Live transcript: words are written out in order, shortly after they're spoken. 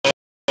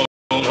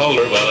hold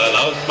her. Well, I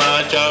lost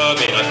my job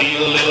and I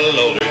feel a little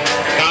older.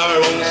 Car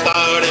won't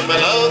start and my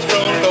love's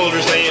grown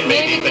colder. Saying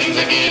maybe things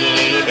will get a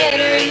little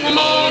better in the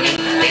morning.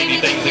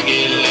 Maybe things will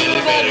get a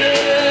little better.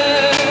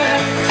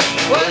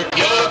 Work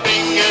your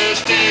fingers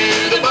to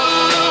the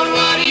bone.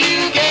 What do you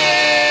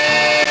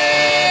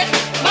get?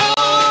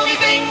 Bony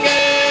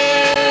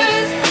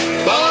fingers,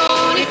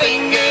 bony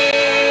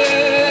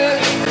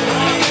fingers.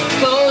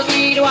 Clothes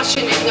need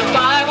washing and the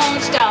fire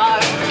won't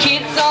start.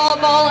 Kids all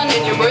bawling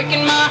and you're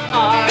working my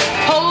heart.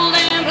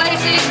 Holding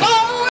places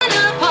falling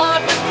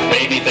apart.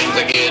 Maybe things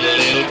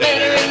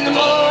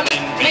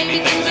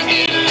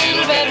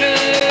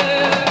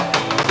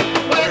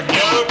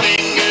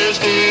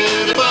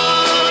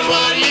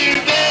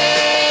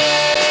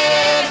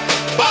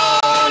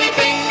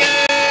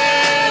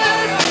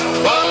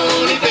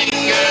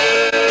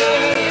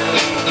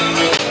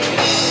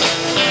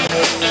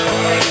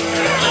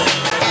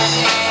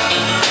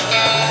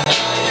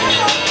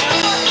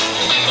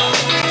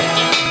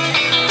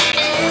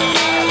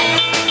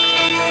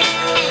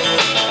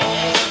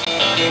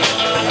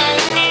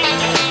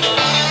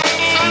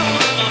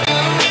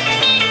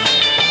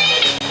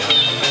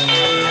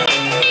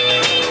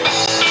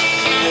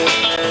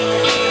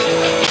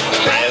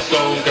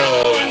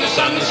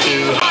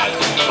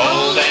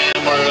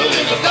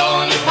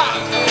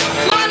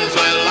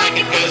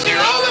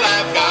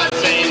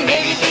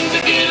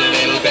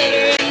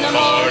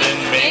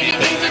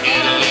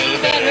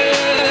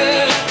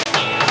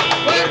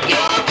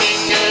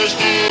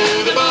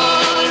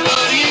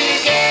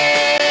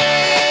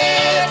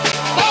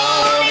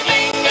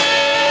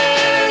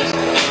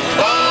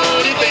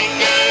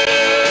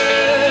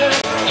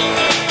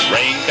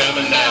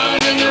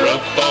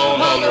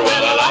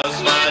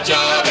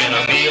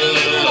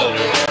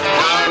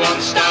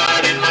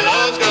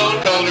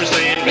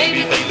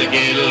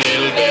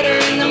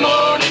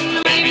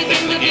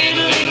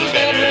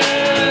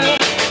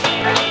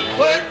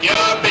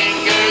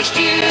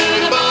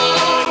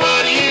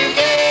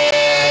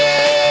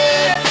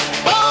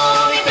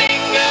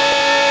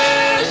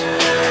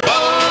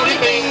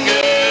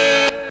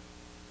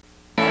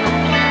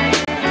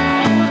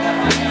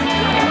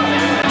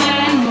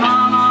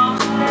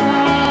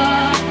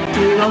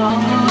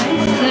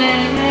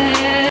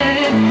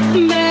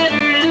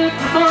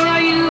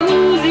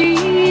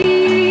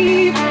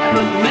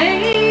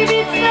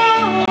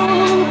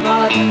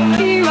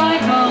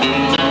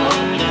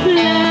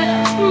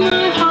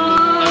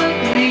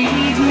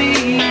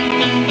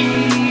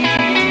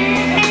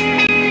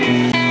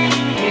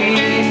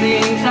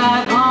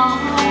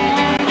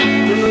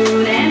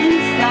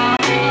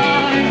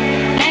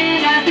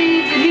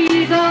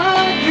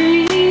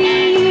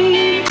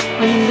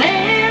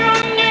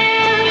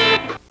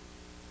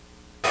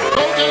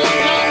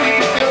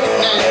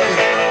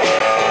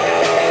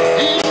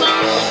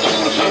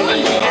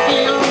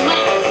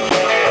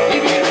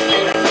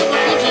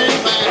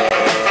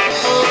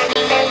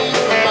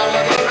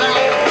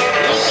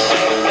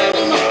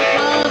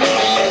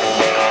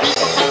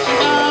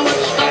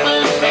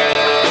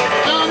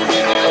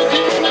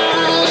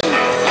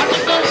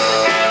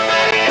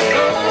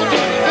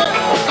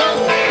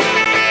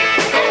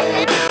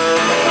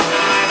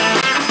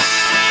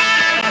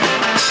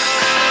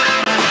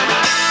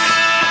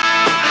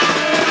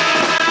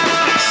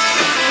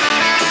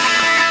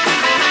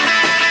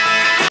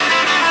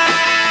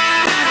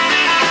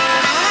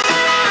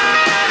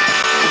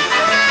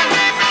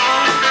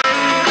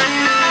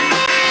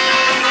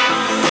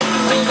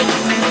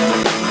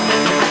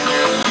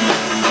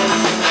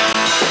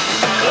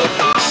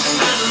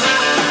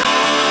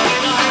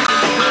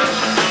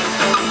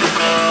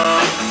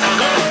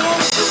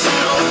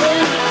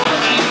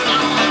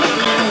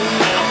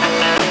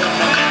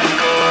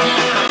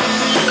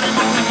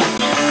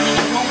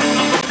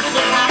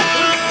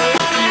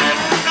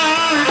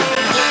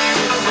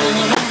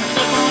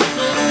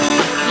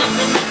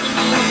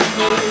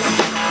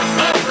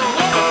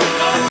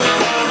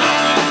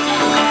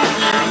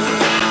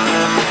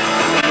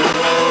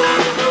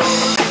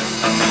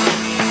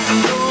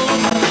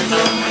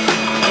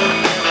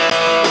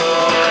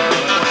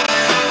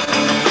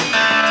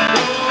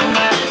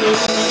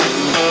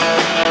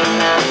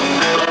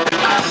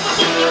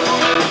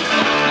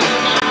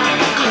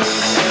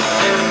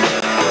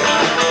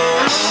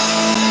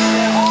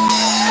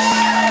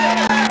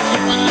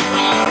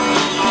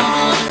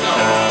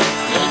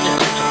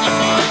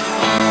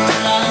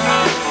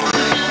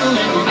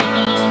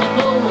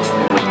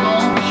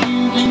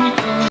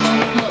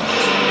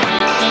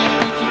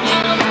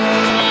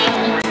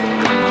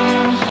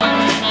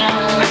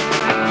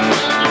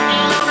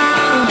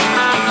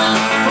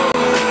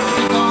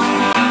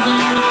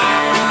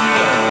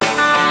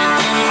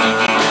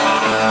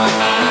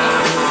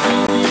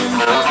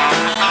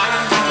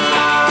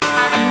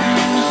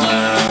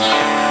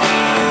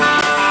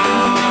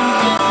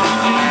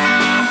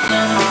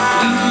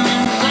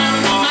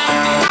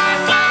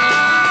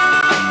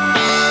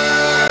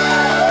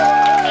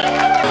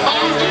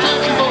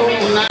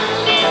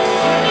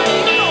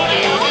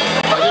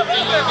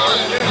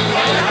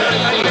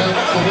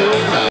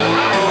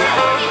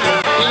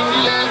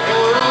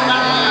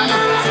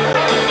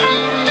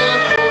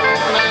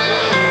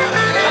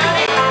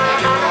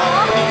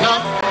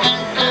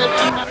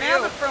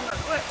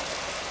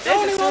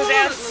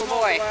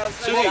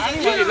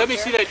Let me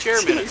see that chair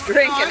a minute. He's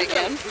drinking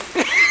again.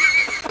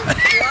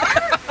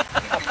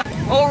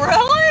 Oh,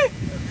 really?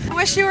 I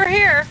wish you were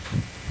here.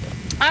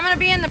 I'm going to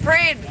be in the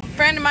parade. A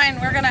friend of mine,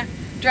 we're going to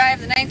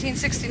drive the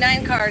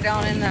 1969 car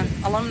down in the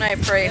alumni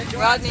parade.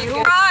 Rodney, who?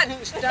 Rod!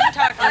 Done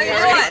talking to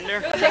you.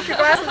 Take your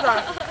glasses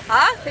off.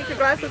 Huh? Take your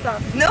glasses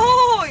off.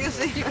 No, you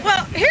see.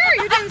 Well, here,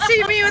 you didn't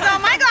see me without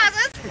my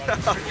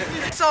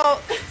glasses. So,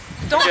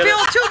 don't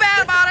feel too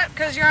bad about it,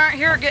 because you aren't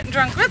here getting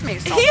drunk with me.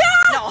 So. Yeah!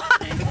 No.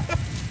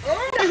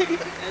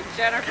 And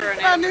Jennifer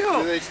and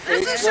knew. This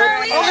is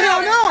Shirley. Oh,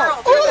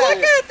 no. Oh,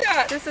 look at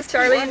that. This is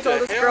Charlene's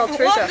oldest girl, We'll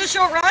Trisha. to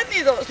show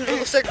Rodney those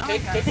little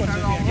cigarettes.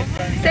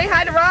 Say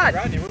hi to Rod.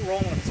 Rodney, we're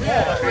rolling them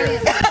small.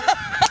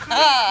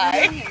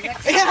 Hi.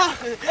 Yeah.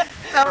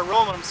 We're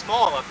rolling them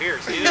small up here,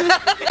 see? It's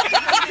Stuff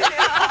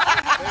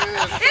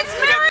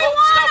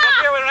marijuana! up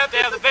here, we don't have to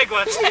have the big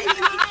ones.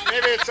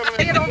 Maybe it's some of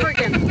Say it over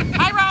again.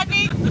 Hi,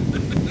 Rodney.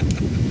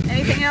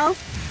 Anything else?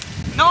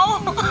 No.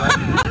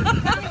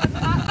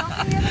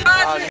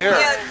 Rodney.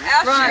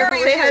 Yeah, Ron,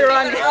 say hi to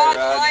Rodney.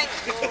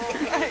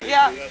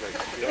 Yeah.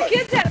 The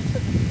kids have.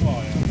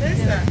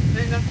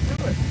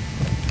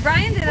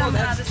 Brian did them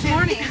this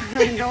morning.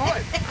 I know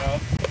it.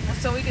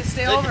 So we could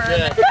stay over.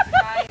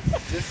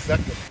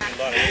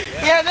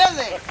 Yeah, does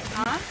it?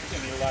 Huh?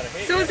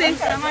 Susie,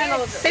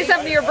 say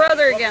something to your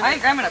brother again. I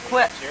think I'm going to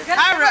quit.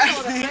 Hi,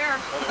 Rodney.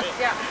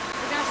 Yeah.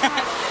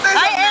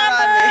 Hi,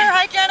 Amber.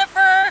 Hi,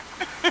 Jennifer.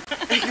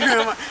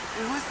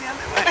 Who's the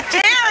other one?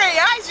 Jerry.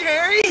 Hi,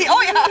 Jerry.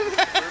 Oh, yeah.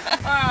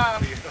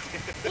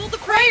 Will the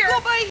prayer go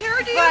by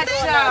here, do you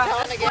think?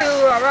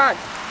 Rod.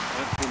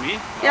 For me?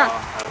 Yeah.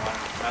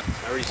 I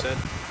I already said.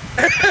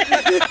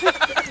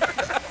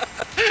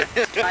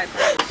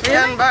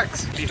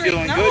 $10. You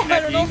feeling good,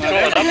 Nicky?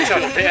 I'm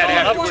chuck. Daddy,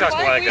 I'm chuck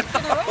wagon.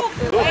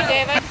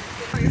 Hey, David.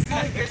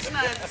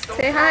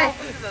 Say hi.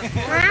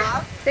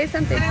 Say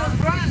something.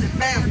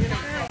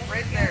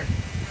 Right there.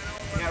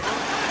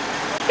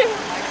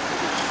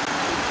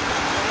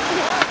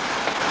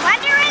 When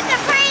you're in the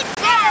parade,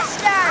 gonna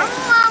start.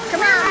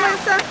 Come here,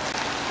 Melissa.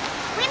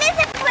 When is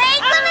the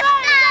parade gonna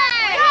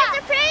start? When is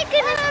the parade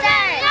gonna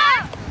start?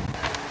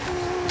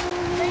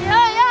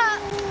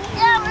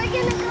 Yeah, we're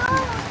gonna go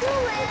do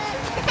it.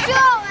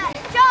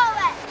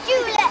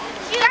 Shoot it.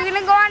 We're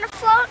gonna go on a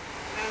float?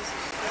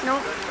 No.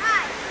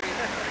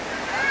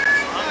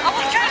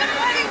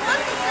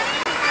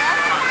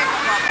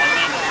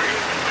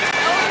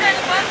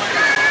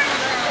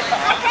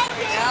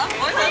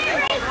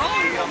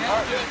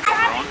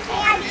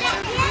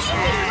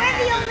 We're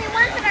the only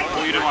ones that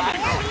are You don't want to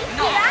go.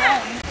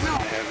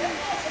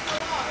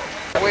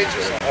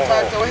 Waitress,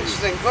 talk to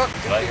waitress and cook.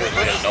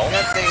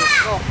 That thing is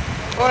slow.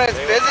 When it's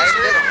busy,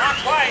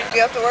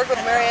 you have to work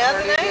with Marianne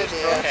today?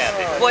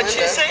 What'd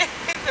you say?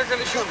 They're going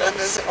to shoot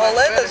us. Oh,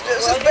 Linda's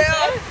just as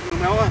bad.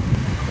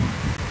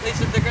 They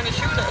said they're going to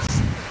shoot us.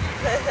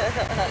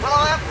 Well,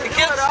 I'll have to do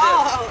it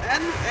all.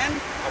 And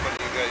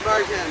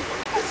bartend.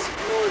 It's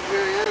more with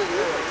Marianne.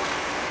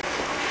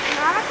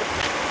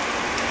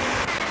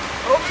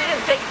 Hope she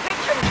didn't take